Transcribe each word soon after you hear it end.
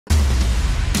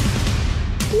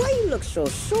Why you look so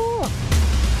sore?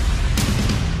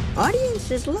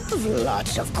 Audiences love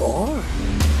lots of gore.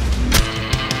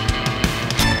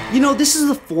 You know, this is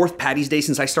the 4th Paddy's Day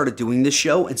since I started doing this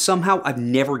show, and somehow I've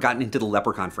never gotten into the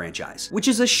Leprechaun franchise. Which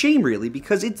is a shame, really,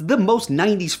 because it's the most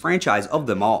 90s franchise of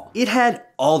them all. It had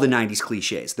all the 90s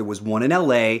cliches. There was one in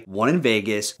LA, one in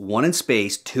Vegas, one in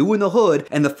space, 2 in the hood,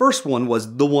 and the first one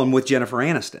was the one with Jennifer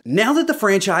Aniston. Now that the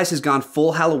franchise has gone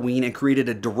full Halloween and created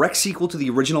a direct sequel to the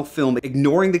original film,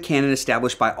 ignoring the canon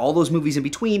established by all those movies in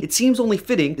between, it seems only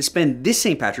fitting to spend this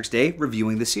St. Patrick's Day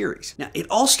reviewing the series. Now, it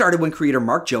all started when creator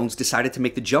Mark Jones decided to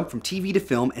make the jump from TV to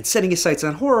film, and setting his sights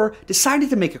on horror, decided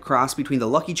to make a cross between the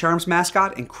Lucky Charms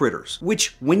mascot and Critters,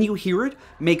 which, when you hear it,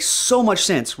 makes so much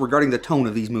sense regarding the tone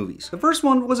of these movies. The first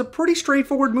one was a pretty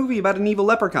straightforward movie about an evil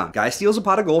leprechaun. Guy steals a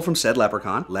pot of gold from said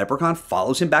leprechaun. Leprechaun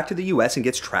follows him back to the US and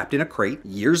gets trapped in a crate.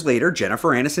 Years later, Jennifer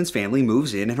Aniston's family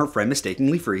moves in and her friend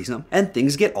mistakenly frees him, and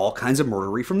things get all kinds of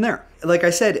murdery from there. Like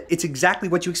I said, it's exactly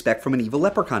what you expect from an evil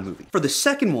leprechaun movie. For the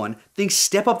second one, things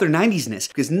step up their 90s-ness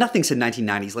because nothing said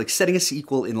 1990s like setting a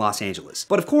sequel in Los Angeles.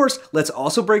 But of course, let's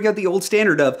also break out the old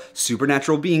standard of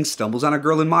supernatural being stumbles on a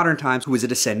girl in modern times who is a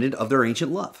descendant of their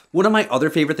ancient love. One of my other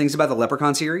favorite things about the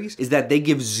Leprechaun series is that they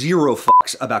give zero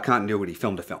fucks about continuity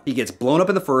film to film. He gets blown up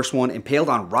in the first one, impaled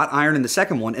on wrought iron in the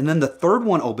second one, and then the third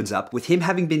one opens up with him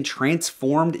having been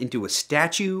transformed into a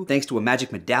statue thanks to a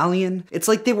magic medallion. It's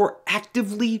like they were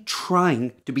actively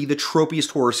trying to be the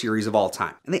tropiest horror series of all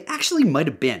time. And they actually might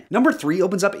have been. Number 3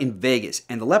 opens up in Vegas,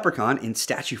 and the leprechaun, in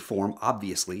statue form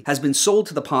obviously, has been sold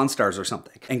to the Pawn Stars or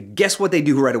something. And guess what they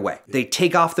do right away? They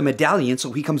take off the medallion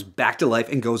so he comes back to life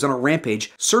and goes on a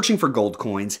rampage searching for gold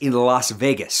coins in Las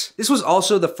Vegas. This was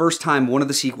also the first time one of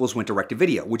the sequels went direct to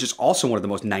video, which is also one of the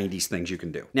most 90s things you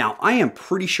can do. Now, I am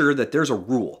pretty sure that there's a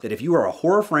rule that if you are a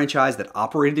horror franchise that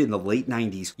operated in the late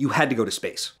 90s, you had to go to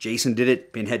space. Jason did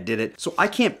it, Pinhead did it, so I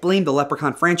can't blame the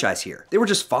Leprechaun franchise here. They were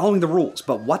just following the rules,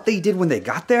 but what they did when they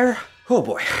got there, oh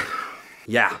boy.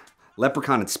 Yeah.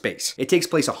 Leprechaun in space. It takes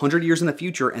place 100 years in the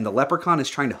future, and the leprechaun is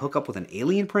trying to hook up with an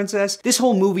alien princess. This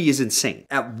whole movie is insane.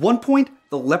 At one point,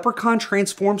 the leprechaun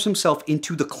transforms himself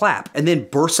into the clap and then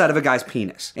bursts out of a guy's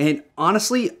penis. And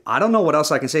honestly, I don't know what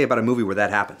else I can say about a movie where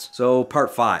that happens. So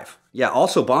part 5. Yeah,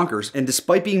 also bonkers, and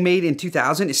despite being made in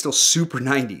 2000, it's still super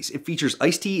 90s. It features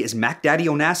Ice-T as Mac Daddy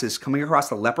Onassis coming across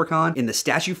the leprechaun in the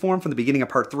statue form from the beginning of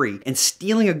part 3 and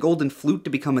stealing a golden flute to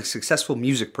become a successful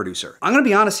music producer. I'm gonna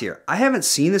be honest here, I haven't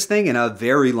seen this thing in a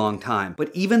very long time, but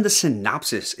even the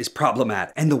synopsis is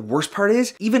problematic. And the worst part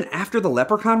is, even after the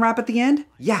leprechaun rap at the end,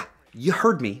 yeah, you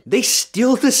heard me. They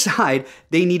still decide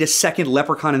they need a second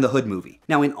Leprechaun in the Hood movie.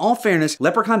 Now, in all fairness,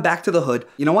 Leprechaun Back to the Hood,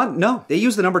 you know what? No, they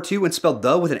used the number 2 and spelled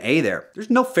the with an A there. There's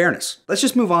no fairness. Let's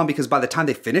just move on because by the time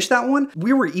they finished that one,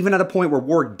 we were even at a point where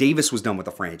Warwick Davis was done with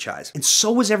the franchise. And so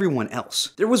was everyone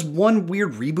else. There was one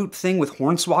weird reboot thing with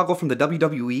Hornswoggle from the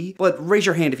WWE, but raise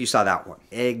your hand if you saw that one.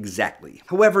 Exactly.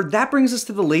 However, that brings us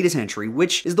to the latest entry,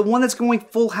 which is the one that's going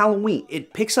full Halloween.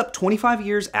 It picks up 25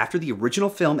 years after the original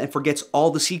film and forgets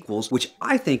all the sequels, which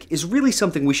I think is really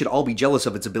something we should all be jealous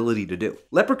of its ability to do.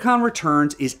 Leprechaun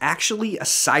Returns is actually a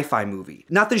sci-fi movie.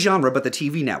 Not the genre, but the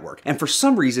TV network. And for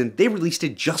some reason, they released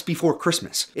it just before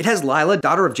Christmas. It has Lila,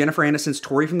 daughter of Jennifer Aniston's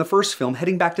Tori from the first film,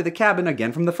 heading back to the cabin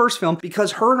again from the first film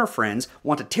because her and her friends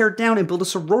want to tear it down and build a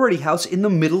sorority house in the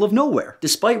middle of nowhere.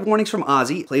 Despite warnings from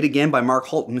Ozzy, played again by Mark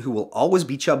Holton, who will always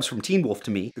be Chubbs from Teen Wolf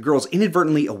to me, the girls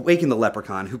inadvertently awaken the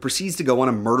leprechaun, who proceeds to go on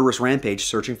a murderous rampage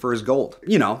searching for his gold.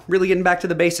 You know, really getting back to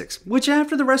the basics, which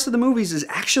after the rest of the movies is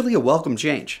actually a welcome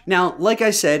change. Now, like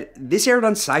I said, this aired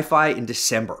on Sci-Fi in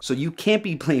December, so you can't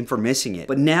be blamed for missing it,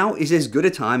 but now is as good a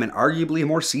time and arguably a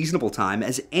more seasonable time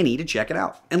as any to check it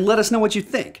out. And let us know what you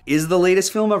think. Is the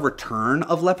latest film a return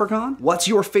of Leprechaun? What's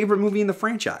your favorite movie in the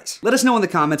franchise? Let us know in the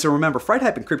comments, and remember, Fright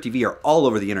Hype and Crypt TV are all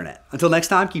over the internet. Until next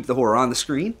time, keep the horror on the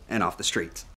screen and off the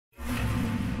streets.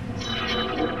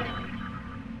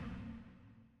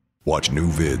 Watch new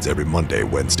vids every Monday,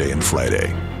 Wednesday, and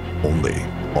Friday, only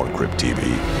on Crypt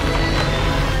TV.